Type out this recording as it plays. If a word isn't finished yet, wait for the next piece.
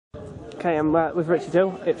Okay, I'm with Richard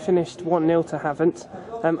Hill. It finished 1-0 to Havant.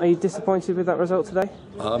 Are you disappointed with that result today?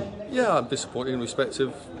 Yeah, I'm disappointed in respect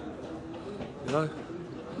of,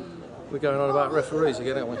 we're going on about referees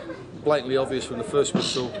again, aren't we? Blatantly obvious from the first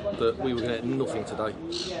whistle that we were going to get nothing today,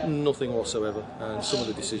 nothing whatsoever, and some of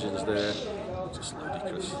the decisions there are just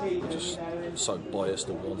ludicrous, just so biased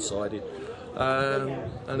and one-sided.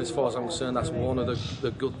 And as far as I'm concerned, that's one of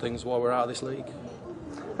the good things why we're out of this league.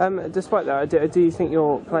 Despite that, do you think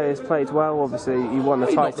your players played well? Obviously, you won the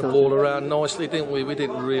title. We knocked the ball around nicely, didn't we? We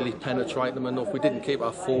didn't really penetrate them enough. We didn't keep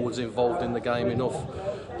our forwards involved in the game enough.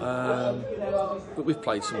 But we've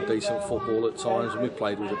played some decent football at times, and we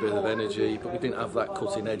played with a bit of energy, but we didn't have that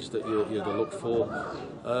cutting edge that you'd have looked for.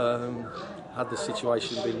 Had the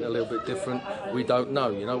situation been a little bit different, we don't know.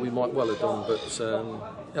 We might well have done, but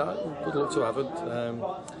good luck to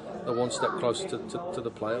Havant. They're one step closer to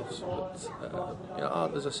the playoffs.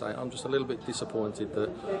 But as I say, I'm just a little bit disappointed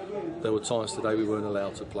that there were times today we weren't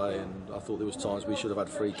allowed to play, and I thought there was times we should have had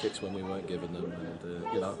free kicks when we weren't given them.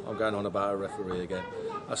 And I'm going on about a referee again.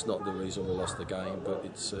 That's not the reason we lost the game, but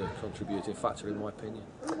it's a contributing factor in my opinion.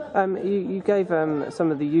 You gave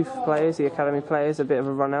some of the youth players, the academy players, a bit of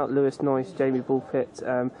a run out. Lewis Noyce, Jamie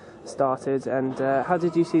Bulpett started, and how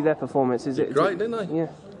did you see their performance? They did great, didn't they? Yeah,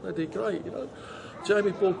 they did great.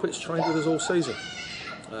 Jamie Bulpett's trained with us all season.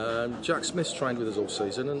 Jack Smith's trained with us all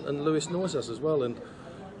season, and Lewis Noyce has as well. And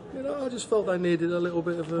I just felt they needed a little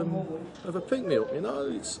bit of a pick me up.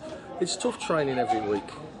 It's tough training every week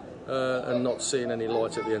and not seeing any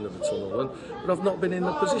light at the end of the tunnel. But I've not been in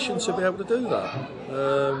the position to be able to do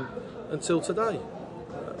that until today.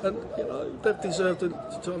 And they've deserved to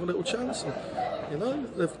have a little chance. And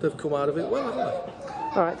they've come out of it well, haven't they?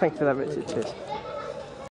 All right, thank you for that, Richard. Cheers.